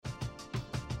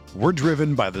We're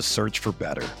driven by the search for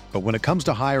better. But when it comes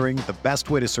to hiring, the best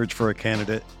way to search for a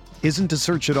candidate isn't to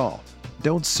search at all.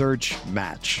 Don't search,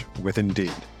 match with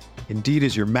Indeed. Indeed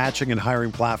is your matching and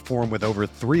hiring platform with over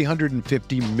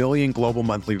 350 million global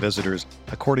monthly visitors,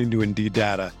 according to Indeed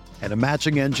data, and a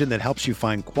matching engine that helps you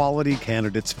find quality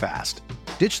candidates fast.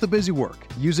 Ditch the busy work.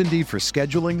 Use Indeed for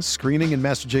scheduling, screening, and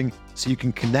messaging so you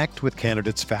can connect with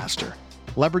candidates faster.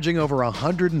 Leveraging over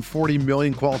 140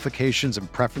 million qualifications and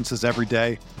preferences every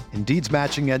day, Indeed's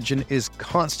matching engine is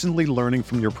constantly learning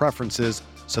from your preferences,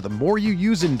 so the more you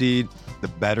use Indeed, the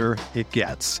better it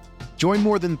gets. Join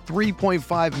more than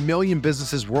 3.5 million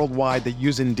businesses worldwide that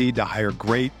use Indeed to hire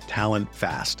great talent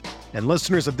fast. And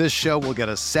listeners of this show will get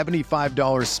a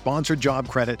 $75 sponsored job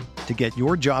credit to get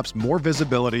your jobs more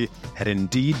visibility at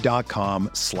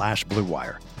Indeed.com/Blue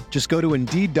Wire. Just go to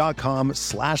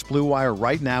Indeed.com/Blue Wire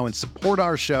right now and support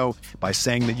our show by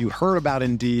saying that you heard about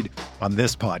Indeed on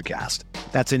this podcast.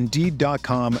 That's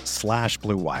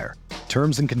Indeed.com/Blue Wire.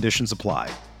 Terms and conditions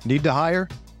apply. Need to hire?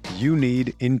 You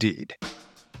need Indeed.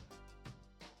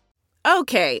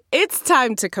 Okay, it's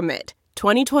time to commit.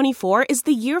 2024 is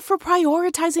the year for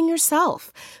prioritizing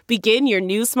yourself. Begin your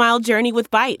new smile journey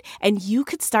with Byte, and you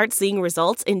could start seeing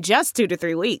results in just 2 to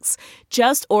 3 weeks.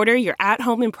 Just order your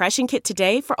at-home impression kit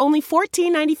today for only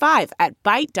 $14.95 at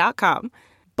Byte.com.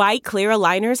 Byte Clear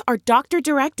aligners are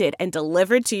doctor-directed and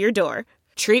delivered to your door.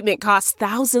 Treatment costs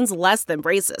thousands less than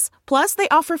braces. Plus, they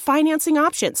offer financing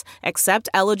options, accept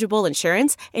eligible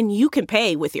insurance, and you can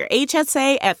pay with your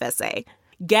HSA, FSA.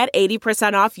 Get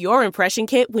 80% off your impression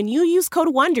kit when you use code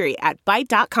WONDERY at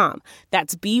Byte.com.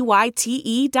 That's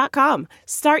BYTE.com.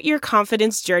 Start your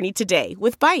confidence journey today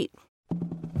with Byte.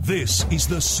 This is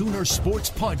the Sooner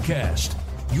Sports Podcast,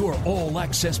 your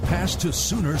all-access pass to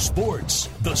Sooner Sports.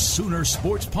 The Sooner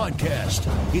Sports Podcast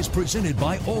is presented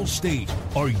by Allstate.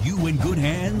 Are you in good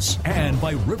hands? And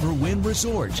by Riverwind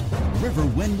Resort.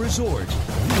 Riverwind Resort,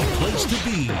 the place to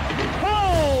be.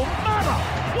 Oh,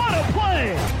 mama! What a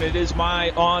play! It is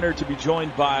my honor to be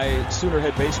joined by Sooner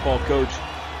head baseball coach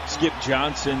Skip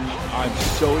Johnson. I'm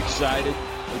so excited.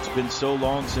 It's been so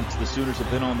long since the Sooners have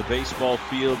been on the baseball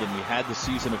field, and we had the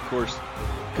season, of course,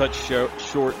 cut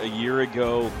short a year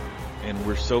ago, and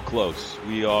we're so close.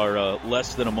 We are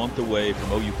less than a month away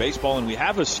from OU baseball, and we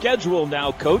have a schedule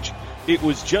now, Coach. It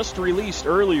was just released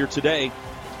earlier today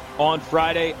on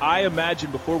Friday. I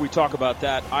imagine, before we talk about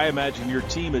that, I imagine your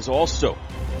team is also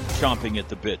chomping at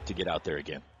the bit to get out there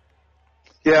again.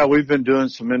 Yeah, we've been doing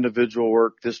some individual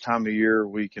work this time of year.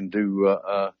 We can do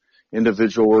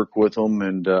individual work with them,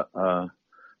 and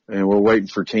we're waiting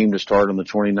for team to start on the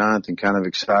 29th, and kind of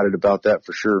excited about that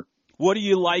for sure. What do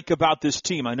you like about this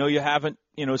team? I know you haven't,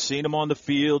 seen them on the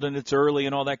field and it's early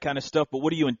and all that kind of stuff, but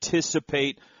what do you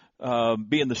anticipate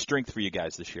being the strength for you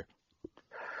guys this year?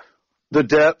 The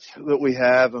depth that we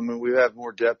have. I mean, we have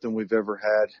more depth than we've ever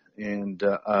had, and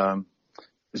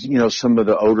some of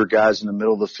the older guys in the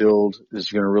middle of the field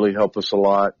is going to really help us a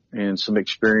lot, and some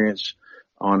experience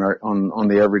on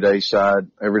the everyday side,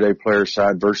 everyday player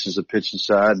side versus the pitching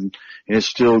side, and it's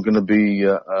still going to be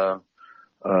up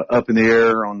in the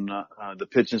air on the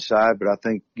pitching side. But I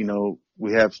think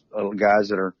we have guys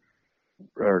that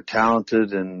are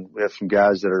talented, and we have some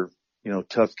guys that are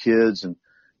tough kids,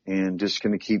 and just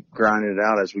going to keep grinding it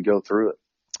out as we go through it.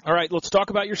 All right, let's talk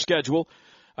about your schedule.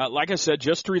 Like I said,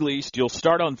 just released. You'll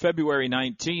start on February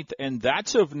 19th, and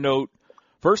that's of note,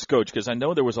 first, Coach, because I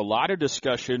know there was a lot of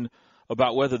discussion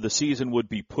about whether the season would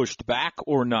be pushed back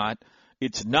or not.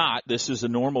 It's not. This is a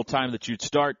normal time that you'd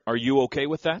start. Are you okay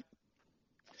with that?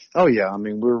 Oh, yeah. I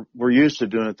mean, we're used to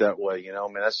doing it that way. I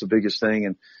mean, that's the biggest thing.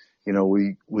 And,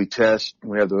 we test.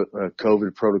 We have the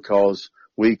COVID protocols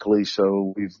weekly,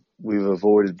 so we've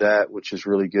avoided that, which is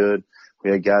really good.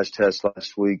 We had guys test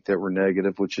last week that were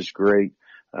negative, which is great.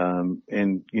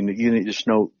 And you just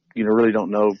know, really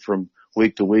don't know from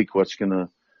week to week who's going to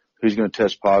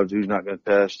test positive, who's not going to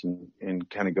test, and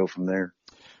kind of go from there.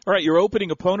 All right. Your opening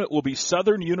opponent will be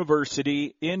Southern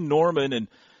University in Norman, and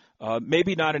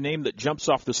maybe not a name that jumps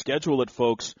off the schedule at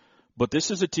folks, but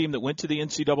this is a team that went to the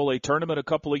NCAA tournament a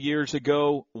couple of years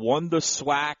ago, won the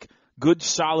SWAC. Good,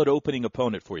 solid opening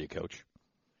opponent for you, Coach.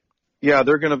 Yeah,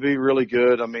 they're going to be really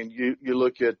good. I mean, you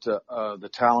look at the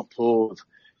talent pool of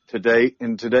today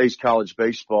in today's college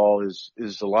baseball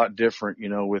is a lot different,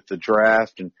 with the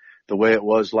draft and the way it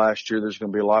was last year. There's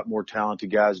going to be a lot more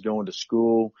talented guys going to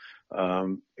school.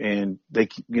 And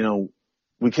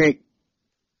we can't,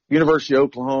 University of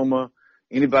Oklahoma,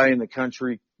 anybody in the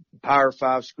country, Power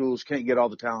 5 schools can't get all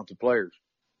the talented players.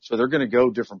 So they're going to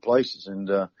go different places, and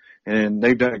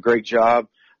they've done a great job.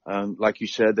 Like you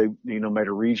said, they, made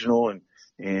a regional,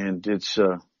 and it's,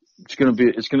 it's going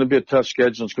to be a tough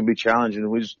schedule. It's going to be challenging.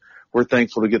 We're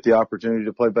thankful to get the opportunity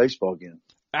to play baseball again.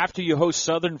 After you host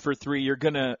Southern for 3, you're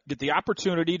going to get the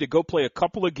opportunity to go play a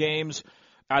couple of games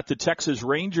at the Texas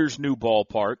Rangers' new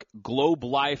ballpark, Globe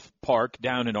Life Park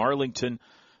down in Arlington.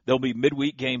 There'll be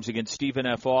midweek games against Stephen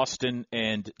F. Austin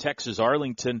and Texas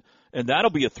Arlington, and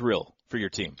that'll be a thrill for your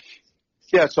team.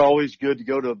 Yeah, it's always good to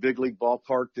go to a big league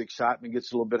ballpark. The excitement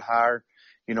gets a little bit higher.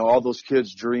 You know, all those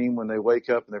kids dream when they wake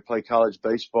up and they play college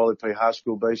baseball, they play high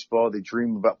school baseball, they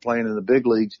dream about playing in the big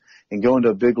leagues, and going to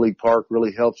a big league park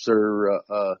really helps their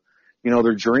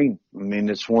dream. I mean,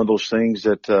 it's one of those things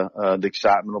that the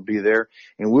excitement will be there,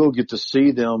 and we'll get to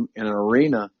see them in an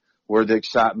arena where the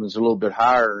excitement is a little bit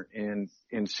higher and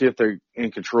see if they're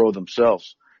in control of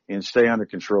themselves and stay under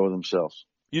control of themselves.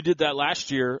 You did that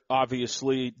last year,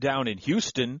 obviously, down in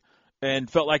Houston, and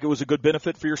felt like it was a good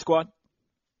benefit for your squad?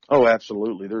 Oh,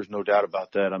 absolutely. There's no doubt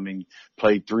about that. I mean,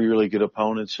 played 3 really good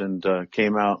opponents and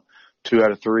came out 2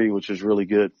 out of 3, which is really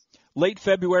good. Late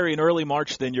February and early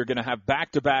March, then, you're going to have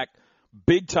back-to-back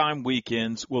big-time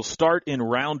weekends. We'll start in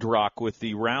Round Rock with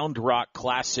the Round Rock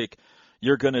Classic.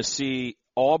 You're going to see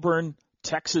Auburn,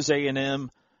 Texas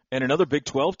A&M, and another Big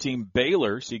 12 team,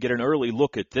 Baylor, so you get an early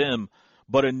look at them.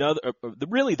 But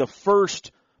really the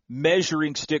first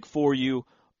measuring stick for you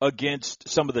against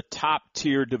some of the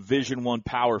top-tier Division I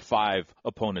Power 5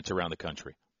 opponents around the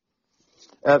country.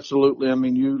 Absolutely. I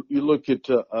mean, you look at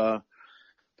the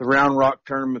Round Rock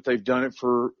tournament. They've done it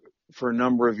for a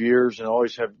number of years and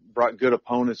always have brought good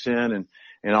opponents in.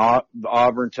 And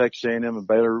Auburn, Texas A&M, and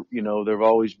Baylor, you know, there have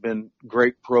always been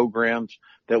great programs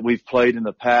that we've played in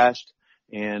the past.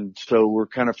 And so we're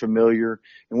kind of familiar.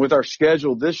 And with our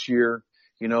schedule this year,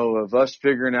 you know, of us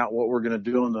figuring out what we're going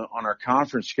to do on our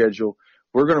conference schedule,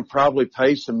 we're going to probably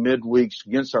play some midweeks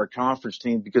against our conference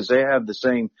team because they have the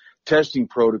same testing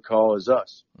protocol as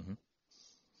us. Mm-hmm.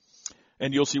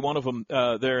 And you'll see one of them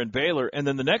there in Baylor. And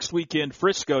then the next weekend,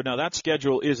 Frisco. Now, that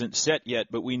schedule isn't set yet,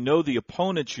 but we know the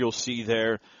opponents you'll see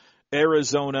there: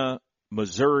 Arizona,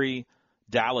 Missouri,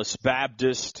 Dallas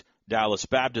Baptist. Dallas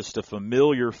Baptist, a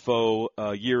familiar foe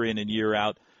year in and year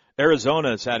out. Arizona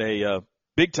has had a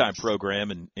big-time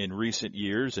program in recent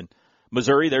years. And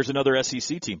Missouri, there's another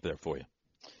SEC team there for you.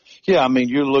 Yeah, I mean,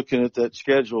 you're looking at that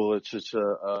schedule. It's just,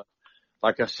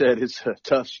 like I said, it's a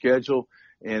tough schedule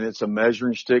and it's a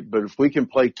measuring stick. But if we can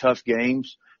play tough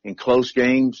games and close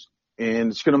games,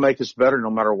 and it's going to make us better no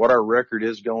matter what our record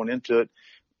is going into it.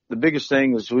 The biggest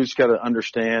thing is we just got to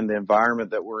understand the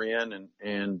environment that we're in,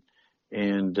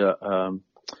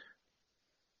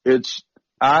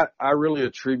 I really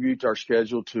attribute our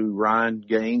schedule to Ryan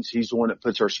Gaines. He's the one that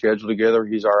puts our schedule together.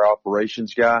 He's our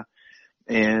operations guy.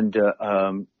 And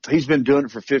he's been doing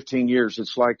it for 15 years.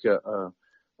 It's like a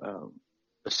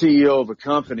CEO of a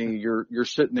company. You're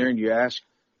sitting there and you ask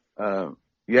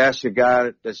a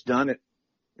guy that's done it,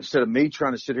 instead of me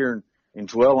trying to sit here and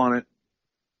dwell on it.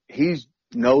 He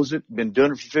knows it, been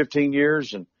doing it for 15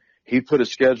 years, and he put a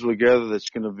schedule together that's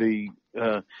going to be.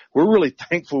 We're really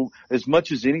thankful as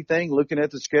much as anything. Looking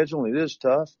at the schedule, and it is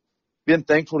tough. Been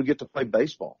thankful to get to play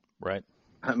baseball. Right.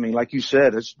 I mean, like you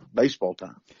said, it's baseball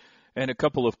time. And a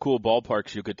couple of cool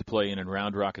ballparks you'll get to play in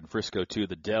Round Rock and Frisco, too.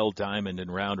 The Dell Diamond in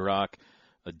Round Rock,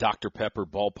 the Dr. Pepper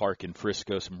ballpark in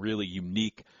Frisco, some really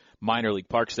unique minor league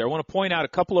parks there. I want to point out a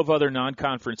couple of other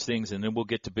non-conference things, and then we'll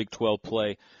get to Big 12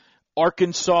 play.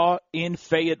 Arkansas in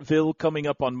Fayetteville coming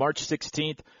up on March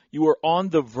 16th. You were on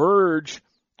the verge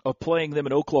of playing them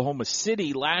in Oklahoma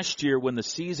City last year when the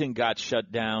season got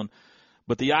shut down.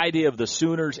 But the idea of the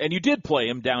Sooners, and you did play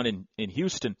them down in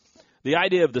Houston, the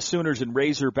idea of the Sooners and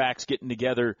Razorbacks getting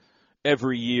together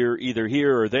every year, either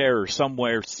here or there or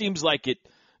somewhere, seems like it's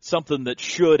something that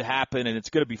should happen, and it's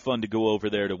going to be fun to go over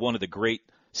there to one of the great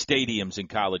stadiums in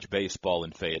college baseball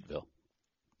in Fayetteville.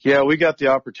 Yeah, we got the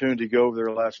opportunity to go over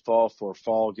there last fall for a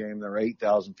fall game. There were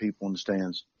 8,000 people in the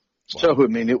stands. Wow. So, I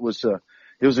mean, it was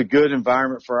a good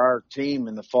environment for our team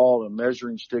in the fall, a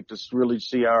measuring stick to really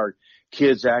see how our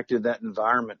kids acted in that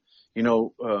environment. You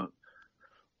know,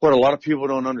 what a lot of people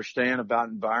don't understand about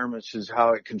environments is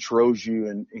how it controls you,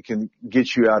 and it can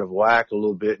get you out of whack a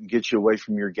little bit and get you away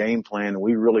from your game plan. And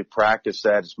we really practice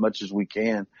that as much as we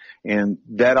can. And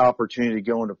that opportunity to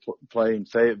go into play in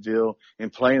Fayetteville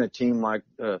and playing a team like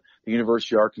the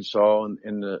University of Arkansas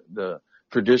and the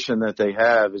tradition that they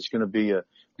have is going to be a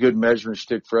good measuring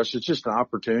stick for us. It's just an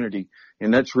opportunity,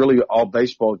 and that's really all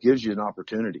baseball gives you, an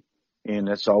opportunity, and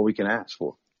that's all we can ask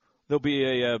for. There'll be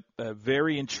a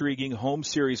very intriguing home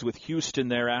series with Houston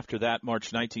there after that,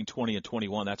 March 19, 20, and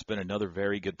 21. That's been another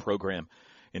very good program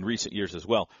in recent years as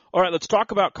well. All right, let's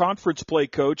talk about conference play,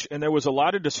 Coach. And there was a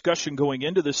lot of discussion going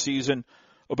into the season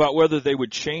about whether they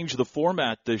would change the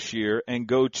format this year and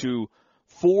go to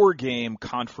 4-game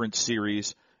conference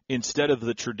series instead of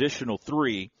the traditional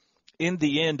 3. In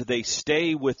the end, they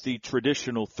stay with the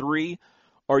traditional 3.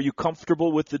 Are you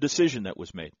comfortable with the decision that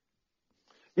was made?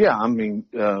 Yeah, I mean,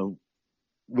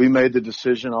 we made the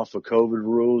decision off of COVID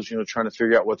rules, trying to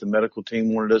figure out what the medical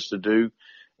team wanted us to do.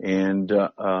 And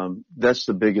that's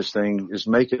the biggest thing, is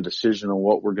make a decision on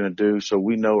what we're going to do so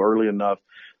we know early enough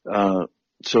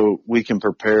so we can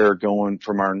prepare going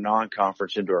from our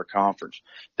non-conference into our conference.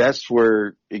 That's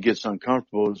where it gets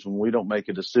uncomfortable, is when we don't make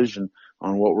a decision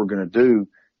on what we're going to do,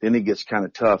 then it gets kind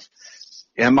of tough.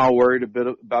 Am I worried a bit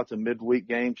about the midweek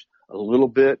games? A little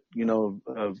bit,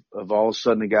 of all of a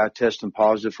sudden a guy testing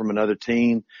positive from another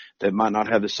team that might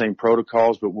not have the same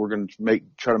protocols, but we're going to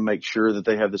try to make sure that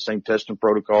they have the same testing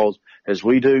protocols as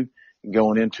we do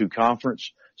going into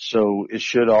conference. So it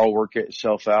should all work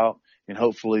itself out, and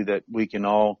hopefully that we can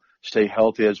all stay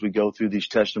healthy as we go through these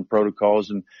testing protocols,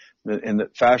 and the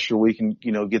faster we can,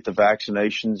 get the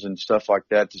vaccinations and stuff like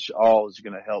that, this all is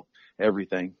going to help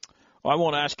everything. Well, I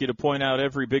won't ask you to point out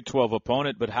every Big 12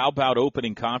 opponent, but how about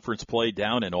opening conference play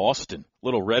down in Austin?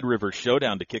 Little Red River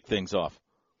Showdown to kick things off.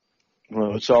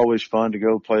 Well, it's always fun to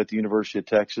go play at the University of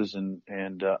Texas, and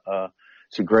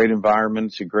it's a great environment.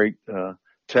 It's a great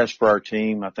test for our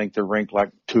team. I think they're ranked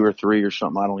like 2 or 3 or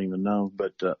something. I don't even know,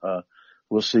 but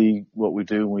we'll see what we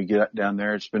do when we get down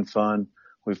there. It's been fun.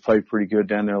 We've played pretty good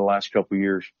down there the last couple of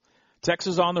years.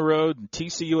 Texas on the road,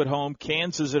 TCU at home,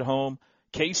 Kansas at home,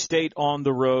 K-State on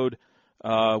the road.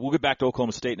 We'll get back to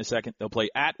Oklahoma State in a second. They'll play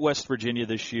at West Virginia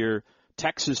this year.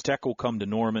 Texas Tech will come to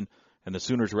Norman, and the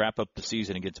Sooners wrap up the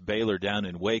season against Baylor down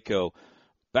in Waco.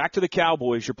 Back to the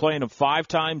Cowboys. You're playing them 5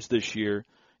 times this year.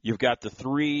 You've got the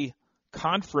 3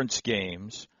 conference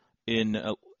games in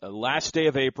last day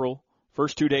of April,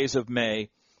 first 2 days of May.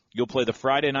 You'll play the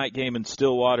Friday night game in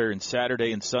Stillwater and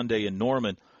Saturday and Sunday in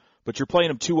Norman. But you're playing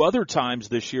them 2 other times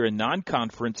this year in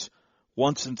non-conference,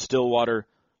 once in Stillwater,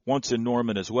 once in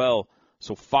Norman as well.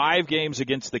 So 5 games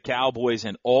against the Cowboys,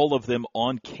 and all of them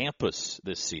on campus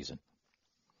this season.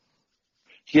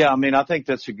 Yeah, I mean, I think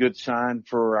that's a good sign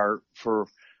for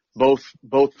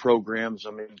both programs.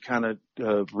 I mean, kind of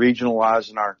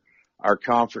regionalizing our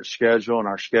conference schedule and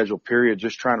our schedule period,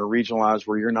 just trying to regionalize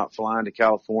where you're not flying to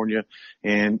California.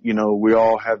 And, we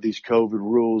all have these COVID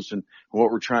rules, and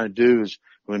what we're trying to do is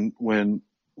when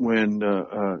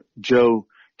Joe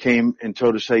came and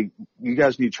told us, hey, you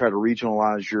guys need to try to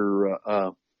regionalize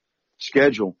your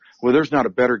schedule. Well, there's not a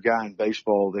better guy in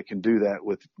baseball that can do that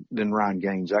than Ryan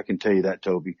Gaines. I can tell you that,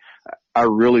 Toby. I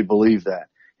really believe that.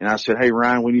 And I said, hey,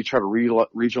 Ryan, we need to try to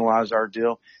regionalize our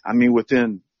deal. I mean,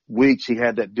 within weeks he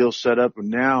had that deal set up,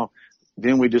 and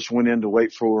then we just went in to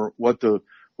wait for what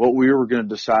we were going to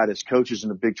decide as coaches in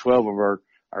the Big 12 of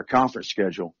our conference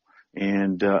schedule.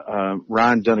 And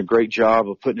Ryan done a great job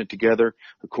of putting it together.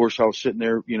 Of course, I was sitting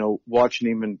there, watching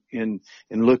him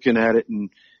and looking at it. And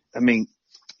I mean,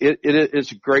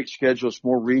 it's a great schedule. It's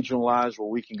more regionalized, where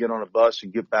we can get on a bus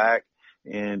and get back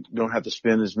and don't have to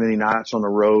spend as many nights on the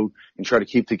road, and try to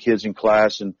keep the kids in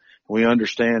class. And we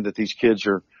understand that these kids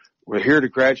we're here to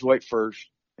graduate first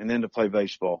and then to play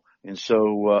baseball. And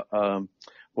so,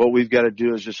 what we've got to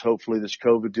do is just hopefully this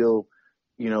COVID deal,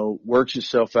 works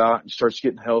itself out and starts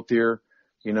getting healthier,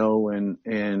 and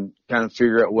kind of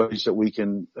figure out ways that we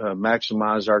can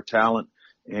maximize our talent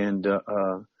and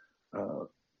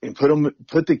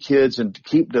put the kids and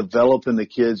keep developing the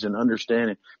kids and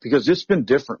understanding, because it's been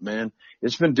different, man.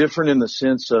 It's been different in the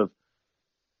sense of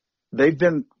they've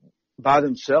been by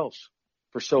themselves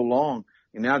for so long,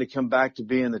 and now to come back to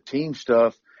being the team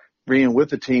stuff, being with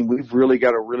the team, we've really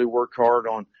got to really work hard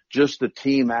on just the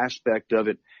team aspect of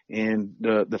it. And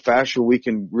the faster we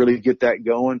can really get that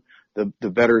going, the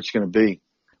better it's going to be.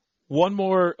 One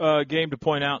more game to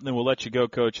point out, and then we'll let you go,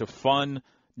 Coach. A fun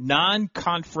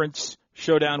non-conference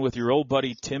showdown with your old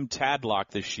buddy Tim Tadlock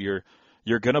this year.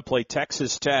 You're going to play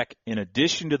Texas Tech. In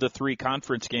addition to the 3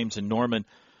 conference games in Norman,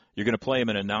 you're going to play them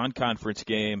in a non-conference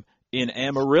game in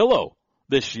Amarillo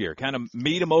this year. Kind of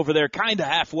meet them over there kind of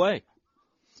halfway.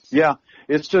 Yeah,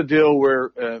 it's a deal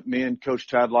where me and Coach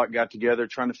Tadlock got together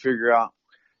trying to figure out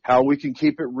how we can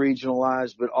keep it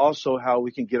regionalized, but also how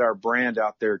we can get our brand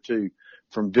out there too,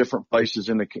 from different places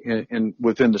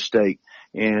within the state.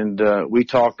 And we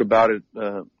talked about it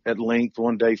at length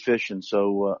one day fishing.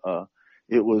 So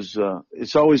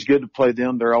it's always good to play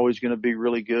them. They're always going to be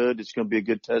really good. It's going to be a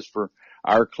good test for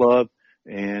our club,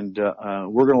 and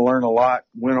we're going to learn a lot,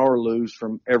 win or lose,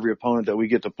 from every opponent that we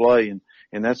get to play.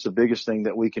 And that's the biggest thing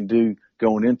that we can do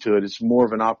going into it. It's more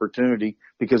of an opportunity,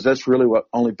 because that's really what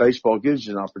only baseball gives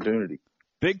you, an opportunity.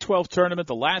 Big 12 tournament,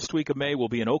 the last week of May, will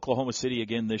be in Oklahoma City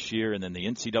again this year, and then the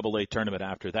NCAA tournament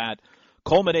after that,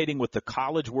 culminating with the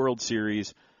College World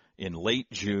Series in late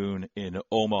June in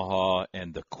Omaha.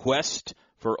 And the quest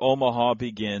for Omaha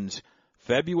begins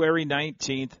February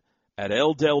 19th at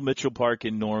L. Dell Mitchell Park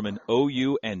in Norman,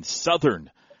 OU and Southern,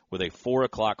 with a 4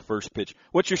 o'clock first pitch.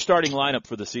 What's your starting lineup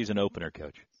for the season opener,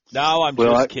 Coach? No, I'm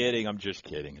just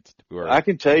kidding. It's I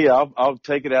can tell you, I'll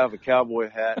take it out of a cowboy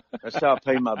hat. That's how I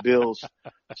pay my bills.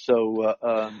 So,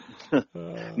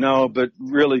 no, but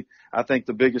really, I think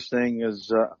the biggest thing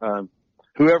is,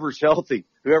 whoever's healthy,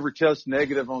 whoever tests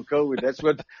negative on COVID,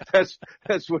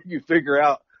 that's what you figure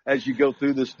out as you go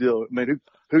through this deal. I mean,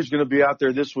 who's going to be out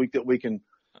there this week that we can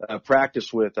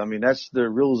practice with? I mean, that's the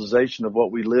realization of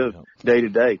what we live day to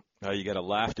day. Oh, you got to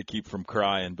laugh to keep from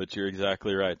crying, but you're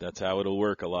exactly right. That's how it'll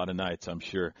work a lot of nights, I'm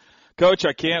sure. Coach,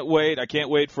 I can't wait. I can't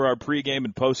wait for our pregame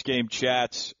and postgame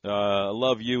chats. I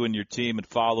love you and your team and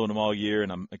following them all year,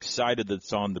 and I'm excited that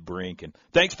it's on the brink. And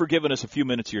thanks for giving us a few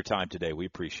minutes of your time today. We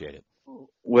appreciate it.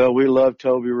 Well, we love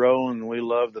Toby Rowe, and we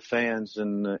love the fans,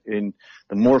 and the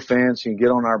more fans can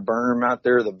get on our berm out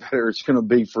there, the better it's going to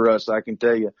be for us. I can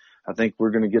tell you, I think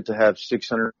we're going to get to have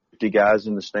 650 guys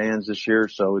in the stands this year,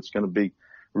 so it's going to be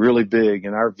really big.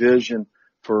 And our vision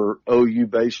for OU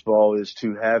baseball is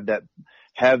to have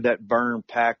that berm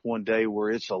packed one day where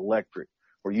it's electric,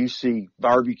 where you see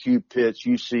barbecue pits,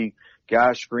 you see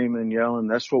guys screaming and yelling.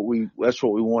 That's what we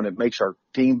want. It makes our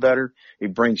team better.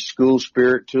 It brings school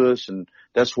spirit to us, and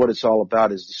that's what it's all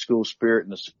about, is the school spirit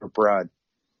and the super pride.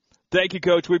 Thank you,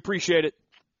 Coach. We appreciate it.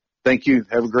 Thank you.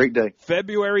 Have a great day.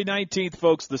 February 19th,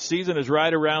 folks. The season is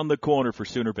right around the corner for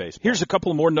Sooner baseball. Here's a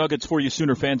couple more nuggets for you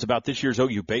Sooner fans about this year's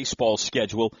OU baseball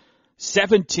schedule.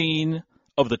 17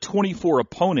 of the 24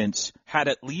 opponents had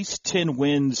at least 10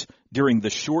 wins during the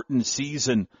shortened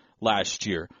season last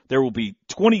year. There will be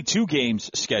 22 games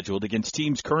scheduled against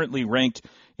teams currently ranked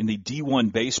in the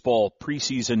D1 baseball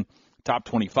preseason top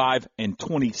 25 and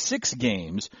 26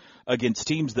 games against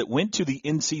teams that went to the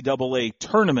NCAA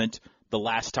tournament the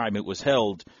last time it was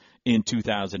held in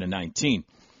 2019.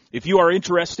 If you are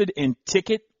interested in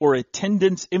ticket or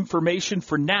attendance information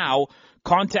for now,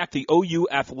 contact the OU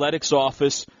Athletics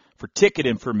office for ticket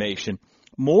information.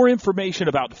 More information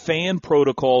about fan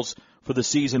protocols for the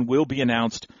season will be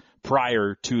announced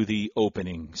prior to the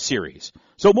opening series.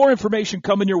 So more information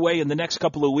coming your way in the next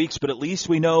couple of weeks, but at least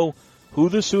we know who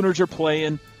the Sooners are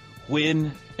playing,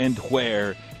 when, and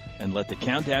where, and let the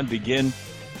countdown begin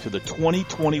to the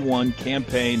 2021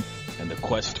 campaign and the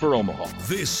quest for Omaha.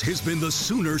 This has been the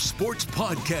Sooner Sports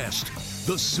Podcast.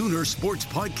 The Sooner Sports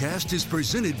Podcast is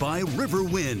presented by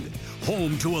Riverwind,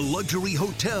 home to a luxury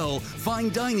hotel, fine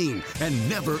dining, and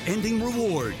never-ending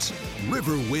rewards.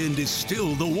 Riverwind is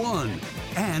still the one.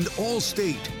 And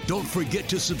Allstate. Don't forget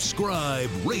to subscribe,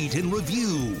 rate, and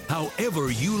review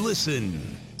however you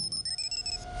listen.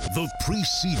 The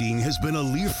preceding has been a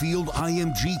Learfield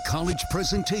IMG College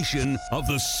presentation of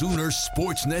the Sooner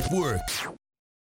Sports Network.